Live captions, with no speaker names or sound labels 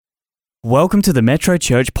Welcome to the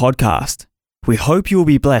Metrochurch podcast. We hope you will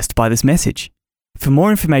be blessed by this message. For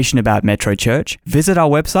more information about Metrochurch, visit our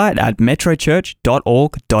website at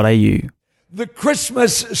metrochurch.org.au. The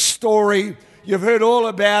Christmas story, you've heard all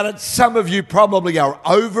about it. Some of you probably are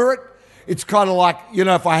over it. It's kind of like,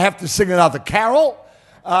 if I have to sing another carol.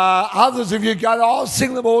 Others of you go, I'll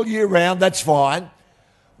sing them all year round, that's fine.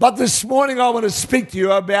 But this morning I want to speak to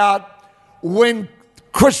you about when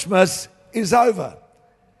Christmas is over.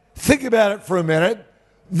 Think about it for a minute.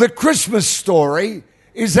 The Christmas story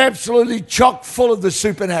is absolutely chock full of the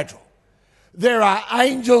supernatural. There are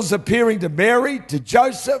angels appearing to Mary, to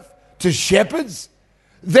Joseph, to shepherds.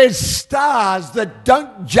 There's stars that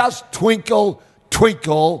don't just twinkle,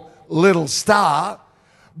 twinkle, little star,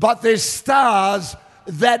 but there's stars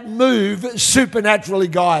that move supernaturally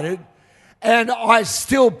guided. And I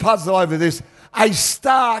still puzzle over this. A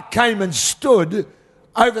star came and stood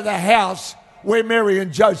over the house where Mary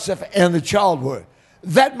and Joseph and the child were.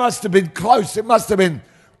 That must have been close. It must have been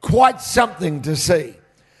quite something to see.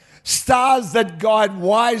 Stars that guide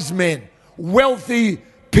wise men, wealthy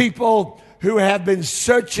people who have been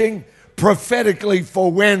searching prophetically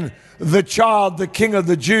for when the child, the King of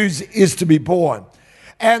the Jews, is to be born.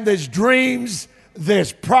 And there's dreams,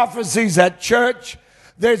 there's prophecies at church,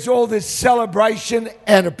 there's all this celebration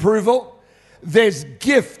and approval. There's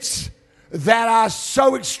gifts that are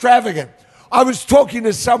so extravagant. I was talking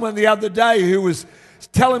to someone the other day who was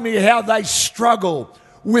telling me how they struggle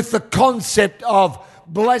with the concept of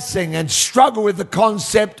blessing and struggle with the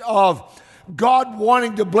concept of God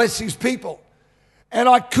wanting to bless his people. And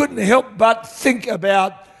I couldn't help but think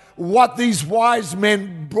about what these wise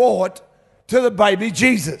men brought to the baby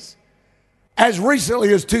Jesus. As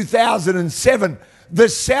recently as 2007, the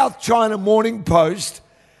South China Morning Post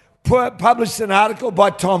published an article by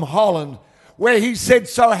Tom Holland where he said,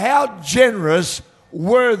 so how generous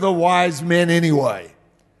were the wise men anyway?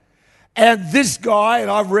 And this guy,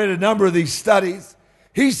 and I've read a number of these studies,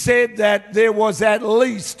 he said that there was at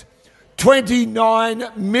least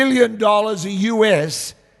 $29 million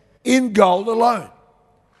US in gold alone.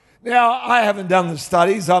 Now, I haven't done the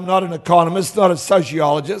studies. I'm not an economist, not a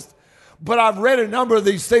sociologist, but I've read a number of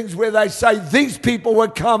these things where they say these people were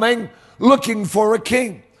coming looking for a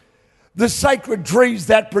king. The sacred trees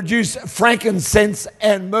that produce frankincense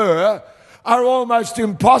and myrrh are almost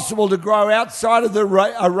impossible to grow outside of the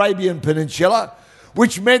Arabian Peninsula,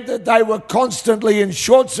 which meant that they were constantly in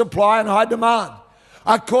short supply and high demand.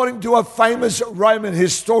 According to a famous Roman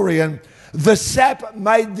historian, the sap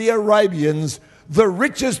made the Arabians the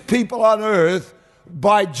richest people on earth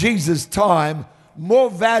by Jesus' time, more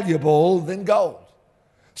valuable than gold.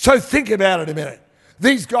 So think about it a minute.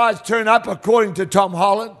 These guys turn up, according to Tom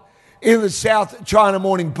Holland, in the South China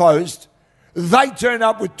Morning Post. They turn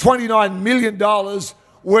up with $29 million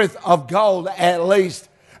worth of gold at least.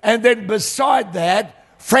 And then beside that,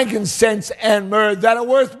 frankincense and myrrh that are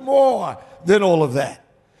worth more than all of that.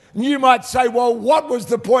 And you might say, well, what was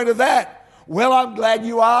the point of that? Well, I'm glad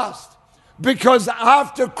you asked. Because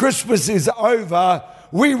after Christmas is over,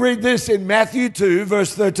 we read this in Matthew 2,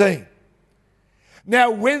 verse 13. Now,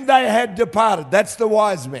 when they had departed, that's the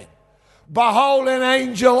wise men, behold, an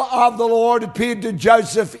angel of the Lord appeared to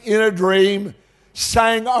Joseph in a dream,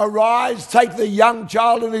 saying, arise, take the young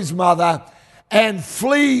child and his mother, and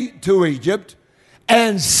flee to Egypt,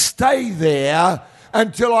 and stay there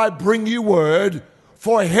until I bring you word,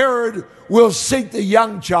 for Herod will seek the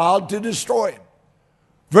young child to destroy him.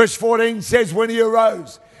 Verse 14 says, when he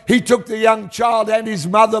arose, he took the young child and his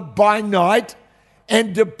mother by night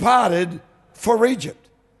and departed for Egypt.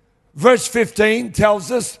 Verse 15 tells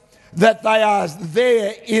us that they are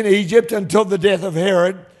there in Egypt until the death of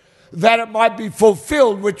Herod, that it might be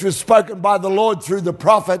fulfilled, which was spoken by the Lord through the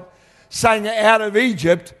prophet, saying, out of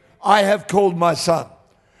Egypt I have called my son.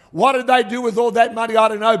 What did they do with all that money? I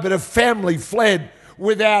don't know, but a family fled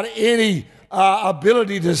without any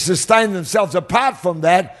ability to sustain themselves apart from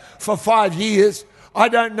that for 5 years. I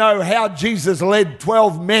don't know how Jesus led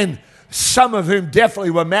 12 men, some of whom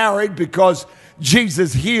definitely were married because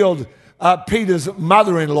Jesus healed Peter's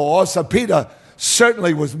mother-in-law, so Peter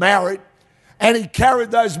certainly was married, and he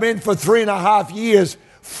carried those men for 3.5 years,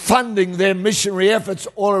 funding their missionary efforts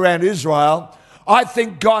all around Israel. I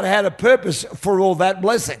think God had a purpose for all that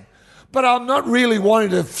blessing, but I'm not really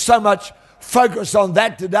wanting to so much focus on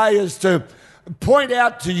that today as to point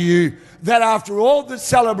out to you that after all the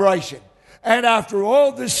celebration, and after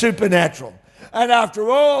all the supernatural, and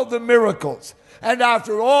after all the miracles, and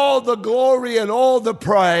after all the glory and all the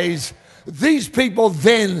praise, these people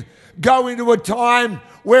then go into a time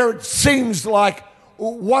where it seems like,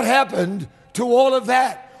 what happened to all of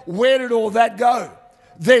that? Where did all that go?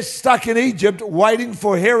 they're stuck in Egypt waiting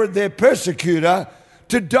for Herod, their persecutor,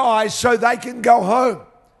 to die so they can go home.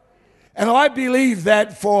 And I believe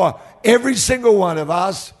that for every single one of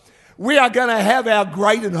us, we are going to have our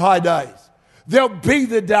great and high days. There'll be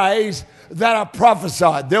the days that are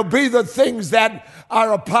prophesied. There'll be the things that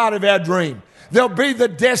are a part of our dream. There'll be the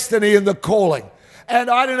destiny and the calling.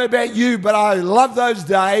 And I don't know about you, but I love those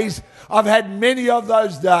days. I've had many of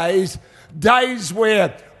those days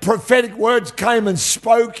where prophetic words came and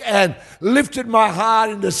spoke and lifted my heart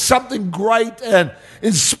into something great and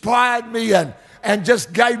inspired me and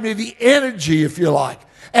just gave me the energy, if you like,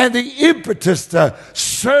 and the impetus to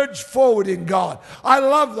surge forward in God. I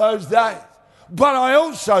love those days. But I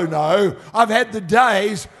also know I've had the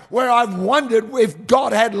days where I've wondered if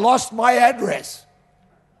God had lost my address.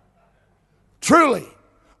 Truly,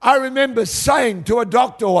 I remember saying to a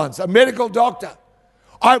doctor once, a medical doctor,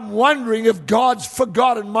 I'm wondering if God's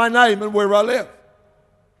forgotten my name and where I live.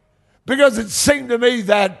 Because it seemed to me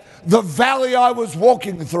that the valley I was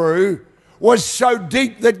walking through was so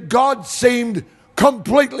deep that God seemed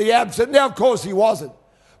completely absent. Now, of course, he wasn't,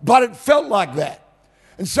 but it felt like that.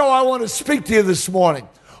 And so I want to speak to you this morning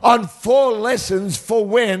on 4 lessons for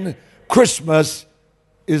when Christmas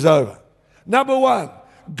is over. Number 1,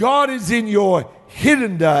 God is in your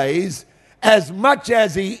hidden days as much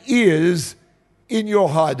as he is in your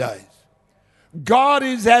high days. God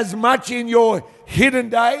is as much in your hidden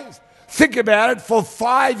days. Think about it. For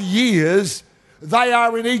 5 years, they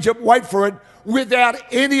are in Egypt, wait for it, without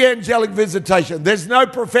any angelic visitation. There's no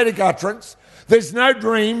prophetic utterance. There's no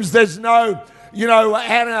dreams. There's no,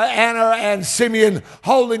 Anna and Simeon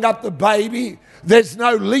holding up the baby. There's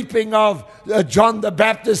no leaping of John the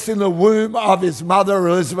Baptist in the womb of his mother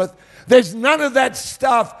Elizabeth. There's none of that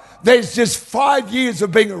stuff. There's just 5 years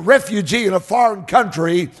of being a refugee in a foreign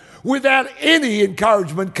country without any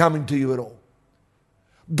encouragement coming to you at all.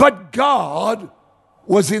 But God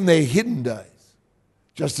was in their hidden days,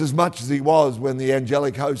 just as much as he was when the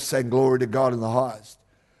angelic host sang glory to God in the highest,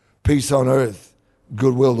 peace on earth,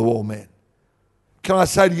 goodwill to all men. Can I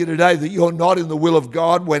say to you today that you're not in the will of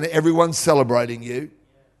God when everyone's celebrating you?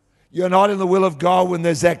 You're not in the will of God when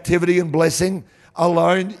there's activity and blessing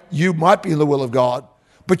alone. You might be in the will of God,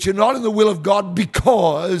 but you're not in the will of God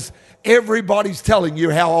because everybody's telling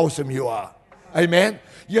you how awesome you are. Amen?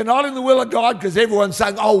 You're not in the will of God because everyone's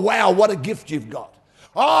saying, oh, wow, what a gift you've got.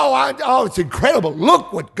 Oh, it's incredible.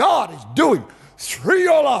 Look what God is doing through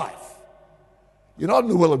your life. You're not in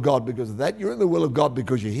the will of God because of that. You're in the will of God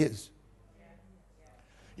because you're his.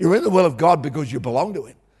 You're in the will of God because you belong to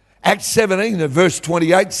him. Acts 17 and verse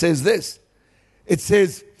 28 says this. It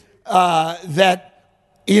says that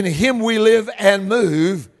in him we live and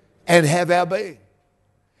move and have our being.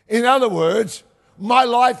 In other words, my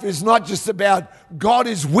life is not just about God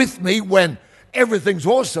is with me when everything's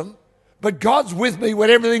awesome, but God's with me when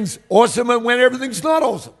everything's awesome and when everything's not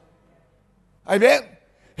awesome. Amen?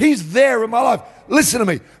 He's there in my life. Listen to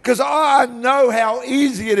me, because I know how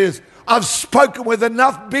easy it is. I've spoken with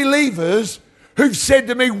enough believers who've said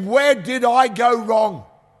to me, where did I go wrong?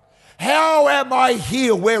 How am I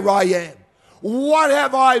here where I am? What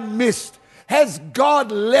have I missed? Has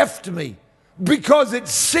God left me? Because it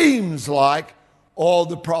seems like all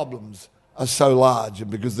the problems are so large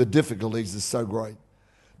and because the difficulties are so great.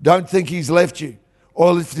 Don't think he's left you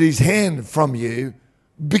or lifted his hand from you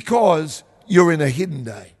because you're in a hidden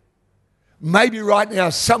day. Maybe right now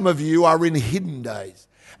some of you are in hidden days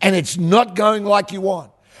and it's not going like you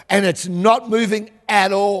want and it's not moving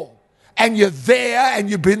at all. And you're there and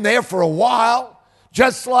you've been there for a while,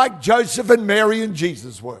 just like Joseph and Mary and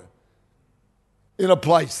Jesus were, in a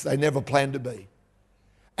place they never planned to be.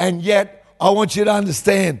 And yet, I want you to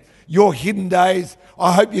understand your hidden days.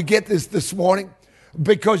 I hope you get this morning,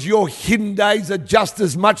 because your hidden days are just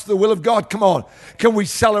as much the will of God. Come on, can we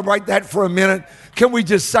celebrate that for a minute? Can we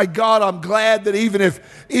just say, God, I'm glad that even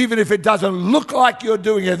if it doesn't look like you're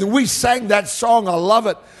doing it. And we sang that song, I love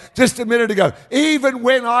it, just a minute ago. Even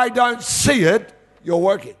when I don't see it, you're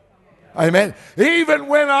working. Amen. Even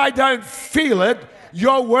when I don't feel it,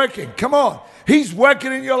 you're working. Come on. He's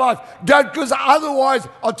working in your life. Don't, because otherwise,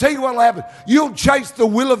 I'll tell you what will happen. You'll chase the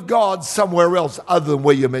will of God somewhere else other than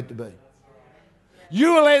where you're meant to be.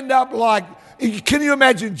 You will end up like, can you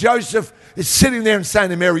imagine Joseph is sitting there and saying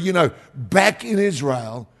to Mary, back in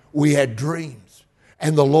Israel, we had dreams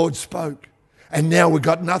and the Lord spoke and now we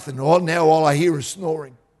got nothing. Now all I hear is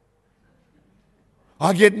snoring.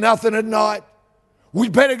 I get nothing at night. We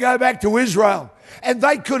better go back to Israel. And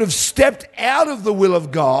they could have stepped out of the will of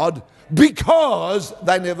God because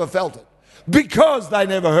they never felt it, because they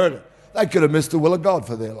never heard it. They could have missed the will of God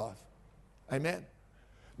for their life. Amen.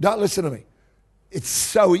 Don't listen to me. it's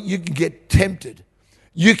so you can get tempted.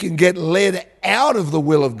 You can get led out of the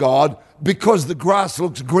will of God because the grass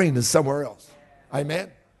looks greener somewhere else.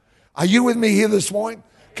 Amen? Are you with me here this morning?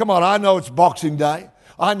 Come on, I know it's Boxing Day.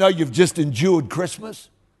 I know you've just endured Christmas.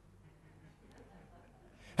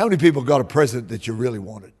 How many people got a present that you really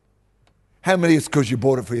wanted? How many is because you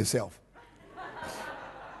bought it for yourself?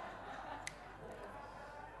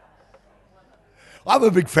 I'm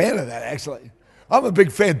a big fan of that, actually. I'm a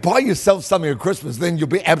big fan. Buy yourself something at Christmas, then you'll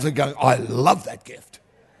be absolutely going, I love that gift.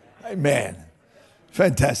 Amen.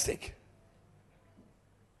 Fantastic.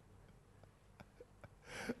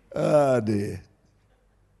 Oh, dear.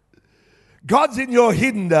 God's in your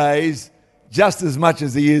hidden days just as much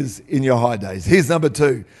as he is in your high days. Here's number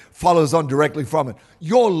 2. Follows on directly from it.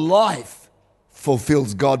 Your life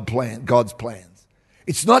fulfills God's plans.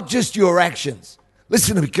 It's not just your actions.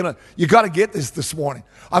 Listen to me. You got to get this morning.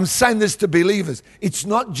 I'm saying this to believers. It's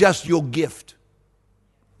not just your gift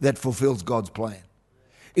that fulfills God's plan.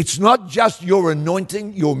 It's not just your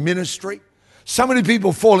anointing, your ministry. So many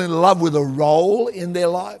people fall in love with a role in their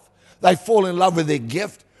life. They fall in love with their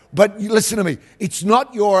gift. But listen to me. It's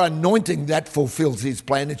not your anointing that fulfills his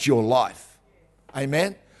plan. It's your life.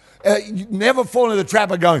 Amen? You never fall into the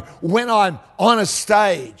trap of going, when I'm on a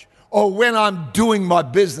stage or when I'm doing my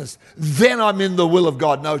business, then I'm in the will of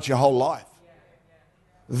God. No, it's your whole life.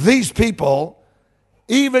 These people,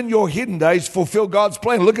 even your hidden days, fulfill God's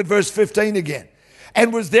plan. Look at verse 15 again.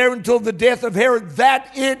 And was there until the death of Herod,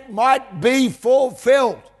 that it might be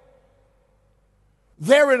fulfilled.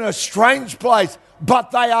 They're in a strange place,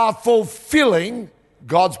 but they are fulfilling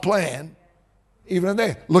God's plan even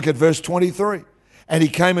there. Look at verse 23. And he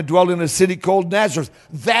came and dwelt in a city called Nazareth,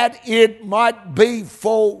 that it might be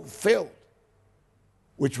fulfilled,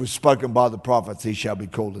 which was spoken by the prophets, he shall be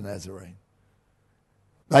called a Nazarene.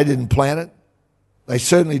 They didn't plan it. They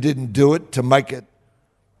certainly didn't do it to make it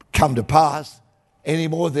come to pass any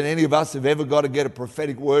more than any of us have ever got to get a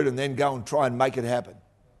prophetic word and then go and try and make it happen.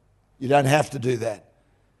 You don't have to do that.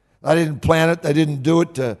 They didn't plan it. They didn't do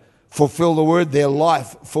it to fulfill the word. Their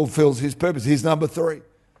life fulfills his purpose. Here's number 3.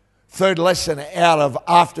 Third lesson out of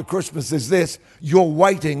after Christmas is this: your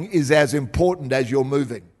waiting is as important as your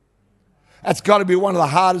moving. That's got to be one of the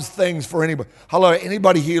hardest things for anybody. Hello,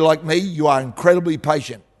 anybody here like me? You are incredibly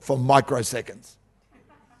patient for microseconds.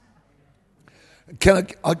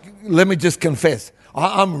 Let me just confess,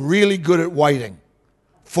 I'm really good at waiting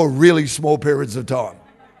for really small periods of time.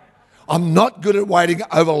 I'm not good at waiting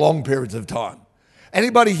over long periods of time.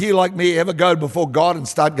 Anybody here like me ever go before God and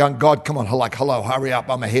start going, God, come on, hello, hurry up,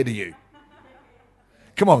 I'm ahead of you.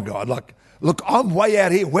 Come on, God, look, I'm way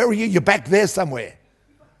out here. Where are you? You're back there somewhere.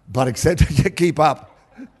 But except you keep up.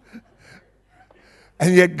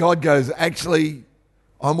 And yet God goes, actually,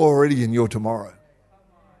 I'm already in your tomorrow.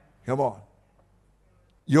 Come on.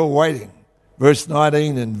 You're waiting. Verse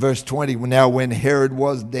 19 and verse 20, now when Herod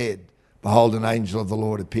was dead, behold, an angel of the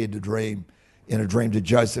Lord appeared in a dream to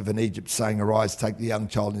Joseph in Egypt, saying, arise, take the young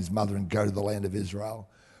child and his mother and go to the land of Israel.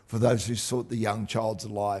 For those who sought the young child's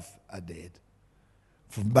life are dead.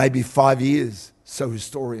 For maybe 5 years, so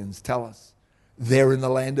historians tell us, they're in the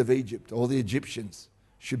land of Egypt. All the Egyptians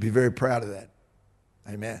should be very proud of that.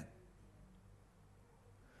 Amen.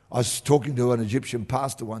 I was talking to an Egyptian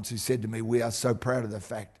pastor once who said to me, we are so proud of the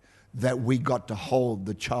fact that we got to hold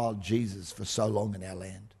the child Jesus for so long in our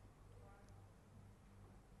land.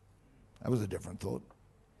 That was a different thought.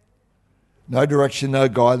 No direction, no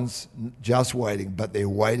guidance, just waiting. But their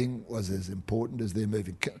waiting was as important as their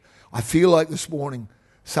moving. I feel like this morning,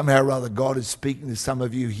 somehow or other, God is speaking to some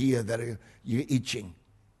of you here that you're itching.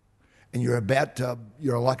 And you're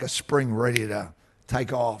like a spring ready to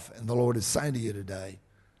take off. And the Lord is saying to you today,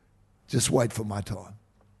 just wait for my time.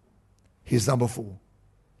 Here's number 4.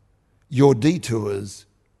 Your detours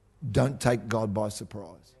don't take God by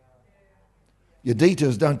surprise. Your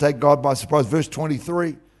detours don't take God by surprise. Verse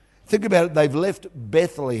 23, think about it. They've left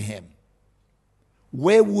Bethlehem.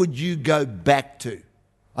 Where would you go back to?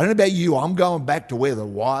 I don't know about you. I'm going back to where the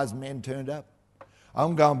wise men turned up.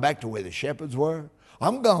 I'm going back to where the shepherds were.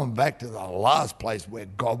 I'm going back to the last place where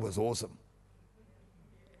God was awesome.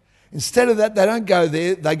 Instead of that, they don't go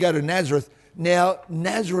there. They go to Nazareth. Now,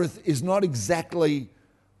 Nazareth is not exactly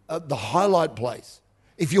the highlight place.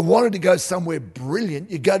 If you wanted to go somewhere brilliant,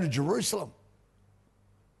 you go to Jerusalem.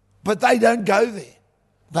 But they don't go there.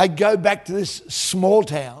 They go back to this small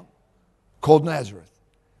town called Nazareth.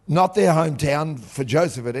 Not their hometown for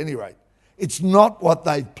Joseph at any rate. It's not what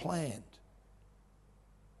they've planned.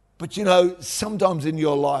 But you know, sometimes in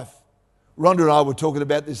your life, Rhonda and I were talking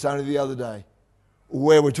about this only the other day,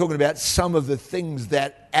 where we're talking about some of the things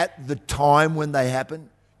that at the time when they happen,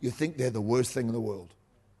 you think they're the worst thing in the world.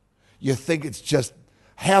 You think it's just,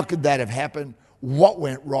 how could that have happened? What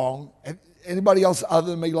went wrong? Anybody else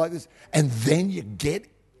other than me like this? And then you get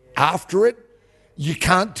after it. You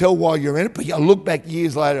can't tell why you're in it, but you look back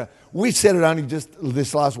years later. We said it only just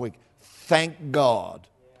this last week. Thank God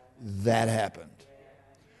that happened.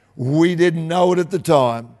 We didn't know it at the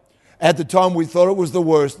time. At the time we thought it was the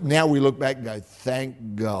worst. Now we look back and go,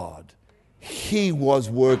 thank God. He was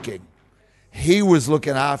working. He was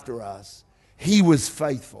looking after us. He was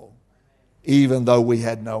faithful, even though we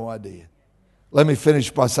had no idea. Let me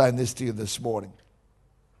finish by saying this to you this morning.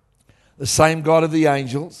 The same God of the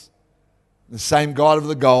angels, the same God of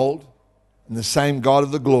the gold, and the same God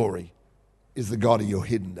of the glory is the God of your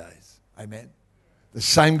hidden days. Amen. The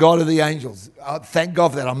same God of the angels. Thank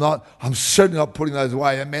God for that. I'm certainly not putting those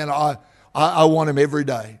away. Man, I want him every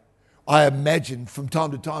day. I imagine, from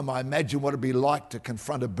time to time, what it'd be like to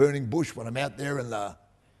confront a burning bush when I'm out there in the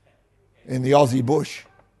Aussie bush.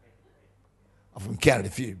 I've encountered a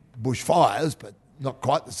few bushfires, but not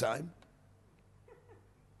quite the same.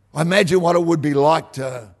 I imagine what it would be like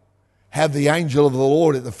to have the angel of the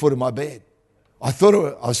Lord at the foot of my bed. I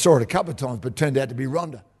saw it a couple of times, but it turned out to be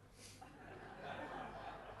Rhonda.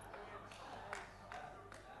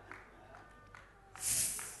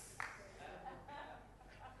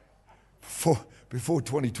 Before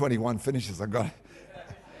 2021 finishes, I've got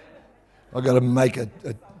to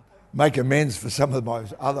make amends for some of my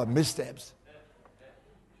other missteps.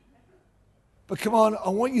 But come on, I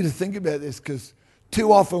want you to think about this, because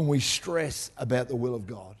too often we stress about the will of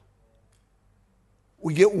God.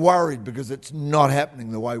 We get worried because it's not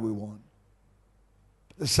happening the way we want.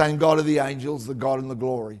 The same God of the angels, the God in the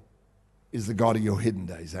glory, is the God of your hidden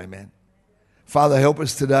days. Amen. Father, help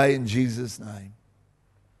us today in Jesus' name.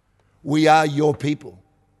 We are your people.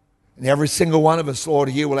 And every single one of us, Lord,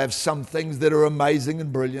 here will have some things that are amazing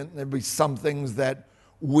and brilliant. There'll be some things that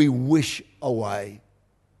we wish away.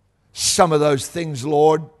 Some of those things,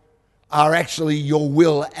 Lord, are actually your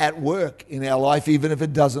will at work in our life, even if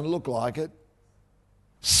it doesn't look like it.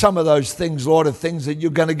 Some of those things, Lord, are things that you're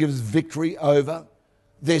going to give us victory over.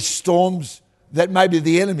 There's storms that maybe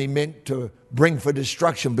the enemy meant to bring for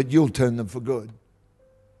destruction, but you'll turn them for good.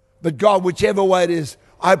 But God, whichever way it is,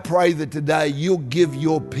 I pray that today you'll give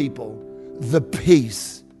your people the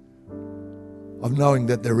peace of knowing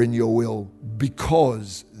that they're in your will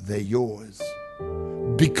because they're yours.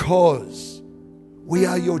 Because we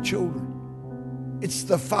are your children. It's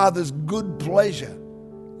the Father's good pleasure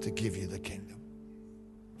to give you the kingdom.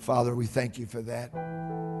 Father, we thank you for that.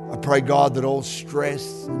 I pray, God, that all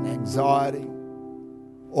stress and anxiety,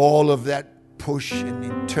 all of that push and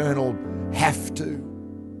internal have to,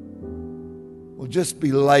 will just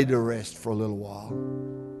be laid to rest for a little while.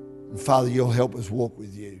 And Father, you'll help us walk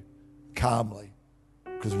with you calmly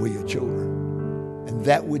because we're your children. And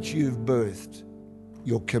that which you've birthed,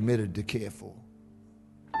 you're committed to care for.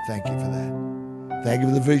 Thank you for that. Thank you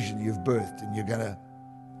for the vision you've birthed, and you're going to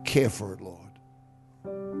care for it, Lord.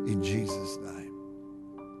 In Jesus' name.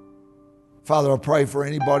 Father, I pray for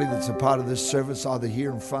anybody that's a part of this service, either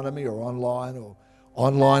here in front of me or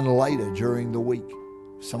online later during the week,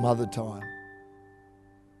 some other time,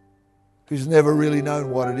 who's never really known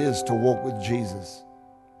what it is to walk with Jesus.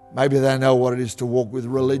 Maybe they know what it is to walk with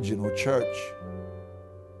religion or church.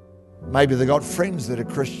 Maybe they got friends that are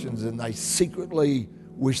Christians and they secretly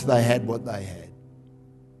wish they had what they had.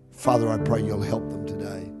 Father, I pray you'll help them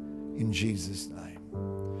today in Jesus' name.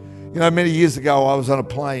 You know, many years ago, I was on a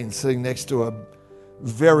plane sitting next to a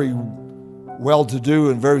very well-to-do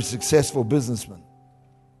and very successful businessman.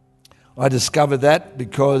 I discovered that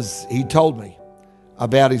because he told me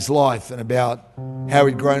about his life and about how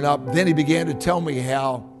he'd grown up. Then he began to tell me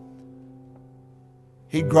how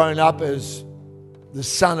he'd grown up as the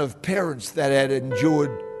son of parents that had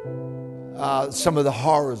endured some of the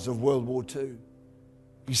horrors of World War II.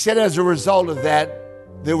 He said as a result of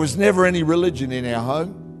that, there was never any religion in our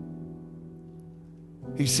home.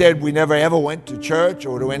 He said we never ever went to church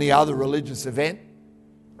or to any other religious event.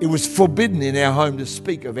 It was forbidden in our home to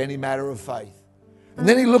speak of any matter of faith. And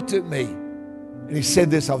then he looked at me and he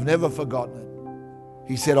said this, I've never forgotten it.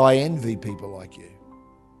 He said, I envy people like you.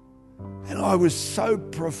 And I was so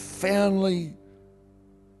profoundly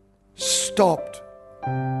stopped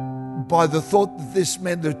by the thought that this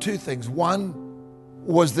meant there are two things. One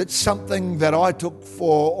was that something that I took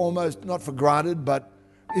for almost, not for granted, but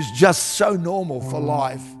is just so normal for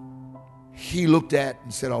life, he looked at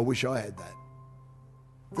and said, I wish I had that.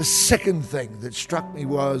 The second thing that struck me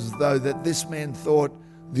was, though, that this man thought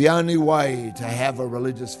the only way to have a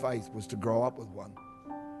religious faith was to grow up with one.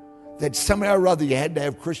 that somehow or other you had to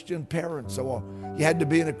have Christian parents, or you had to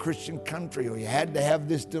be in a Christian country, or you had to have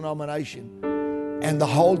this denomination. And the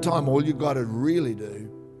whole time, all you got to really do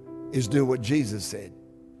is do what Jesus said,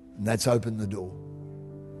 and that's open the door.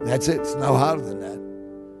 That's it. It's no harder than that.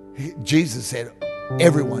 Jesus said,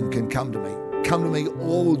 everyone can come to me. Come to me,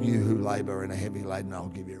 all you who labor and are heavy laden, I'll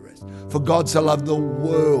give you rest. For God so loved the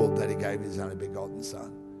world that he gave his only begotten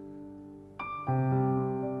Son.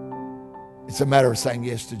 It's a matter of saying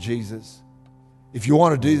yes to Jesus. If you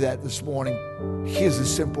want to do that this morning, here's a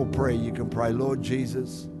simple prayer you can pray. Lord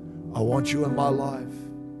Jesus, I want you in my life.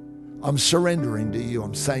 I'm surrendering to you.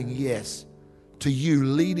 I'm saying yes to you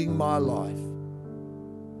leading my life.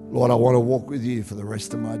 Lord, I want to walk with you for the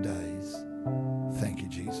rest of my days. Thank you,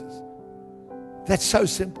 Jesus. That's so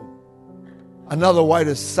simple. Another way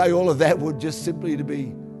to say all of that would just simply to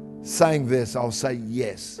be saying this. I'll say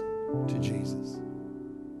yes to Jesus.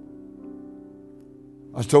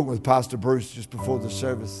 I was talking with Pastor Bruce just before the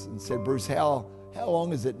service and said, Bruce, how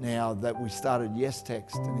long is it now that we started Yes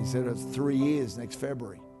Text? And he said, it's 3 years next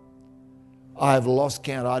February. I have lost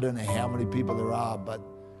count. I don't know how many people there are, but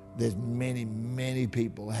there's many, many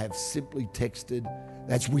people have simply texted.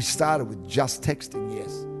 We started with just texting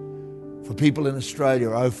yes. For people in Australia,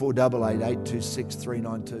 0488 826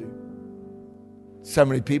 392. So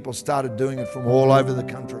many people started doing it from all over the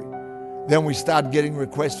country. Then we started getting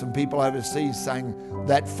requests from people overseas saying,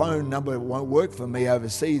 that phone number won't work for me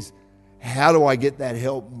overseas. How do I get that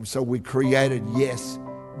help? So we created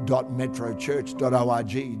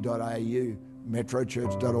yes.metrochurch.org.au,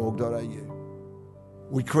 metrochurch.org.au.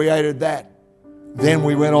 We created that. Then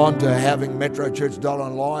we went on to having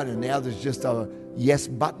metrochurch.online, and now there's just a yes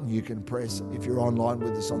button you can press if you're online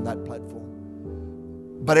with us on that platform.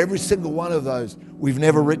 But every single one of those, we've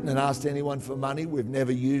never written and asked anyone for money. We've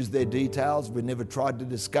never used their details. We've never tried to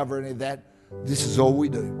discover any of that. This is all we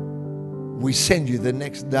do. We send you the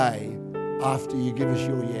next day after you give us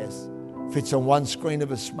your yes. Fits on one screen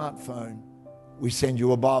of a smartphone. We send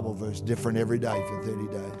you a Bible verse, different every day for 30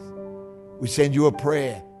 days. We send you a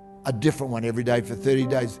prayer, a different one every day for 30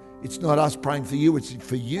 days. It's not us praying for you, it's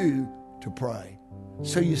for you to pray.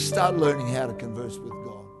 So you start learning how to converse with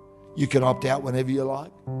God. You can opt out whenever you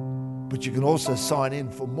like, but you can also sign in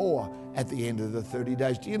for more at the end of the 30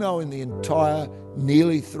 days. Do you know in the entire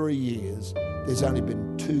nearly 3 years, there's only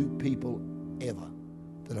been 2 people ever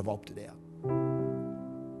that have opted out.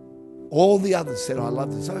 All the others said, I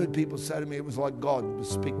love this. I heard people say to me, it was like God was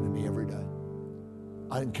speaking to me every day.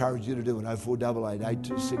 I encourage you to do it, 0488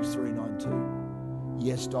 826 392,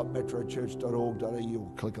 yes.metrochurch.org.au,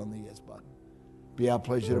 or click on the yes button. Be our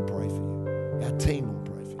pleasure to pray for you. Our team will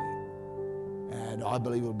pray for you. And I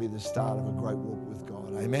believe it will be the start of a great walk with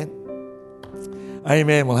God. Amen?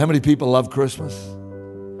 Amen. Well, how many people love Christmas?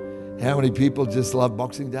 How many people just love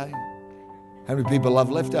Boxing Day? How many people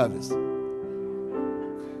love leftovers?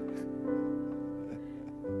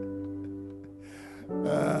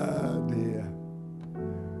 Oh, dear.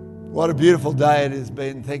 What a beautiful day it has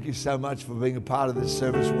been. Thank you so much for being a part of this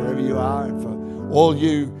service wherever you are, and for all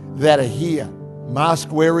you that are here,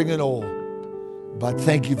 mask wearing and all. But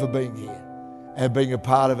thank you for being here and being a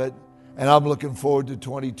part of it. And I'm looking forward to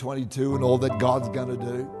 2022 and all that God's going to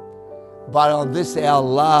do. But on this, our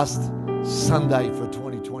last Sunday for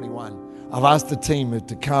 2021, I've asked the team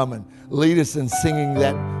to come and lead us in singing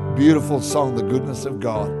that beautiful song, The Goodness of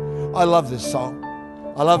God. I love this song.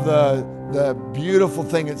 I love the beautiful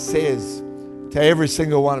thing it says to every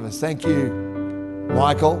single one of us. Thank you,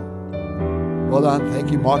 Michael. Well done.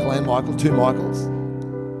 Thank you, Michael and Michael. 2 Michaels.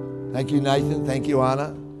 Thank you, Nathan. Thank you,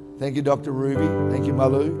 Anna. Thank you, Dr. Ruby. Thank you,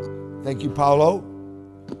 Malu. Thank you, Paolo.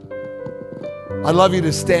 I'd love you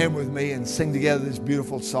to stand with me and sing together this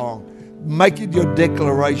beautiful song. Make it your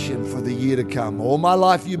declaration for the year to come. All my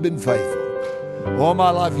life you've been faithful. All my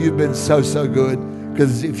life you've been so, so good.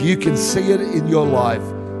 Because if you can see it in your life,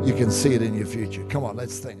 you can see it in your future. Come on,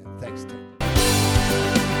 let's sing it. Thanks, Tim.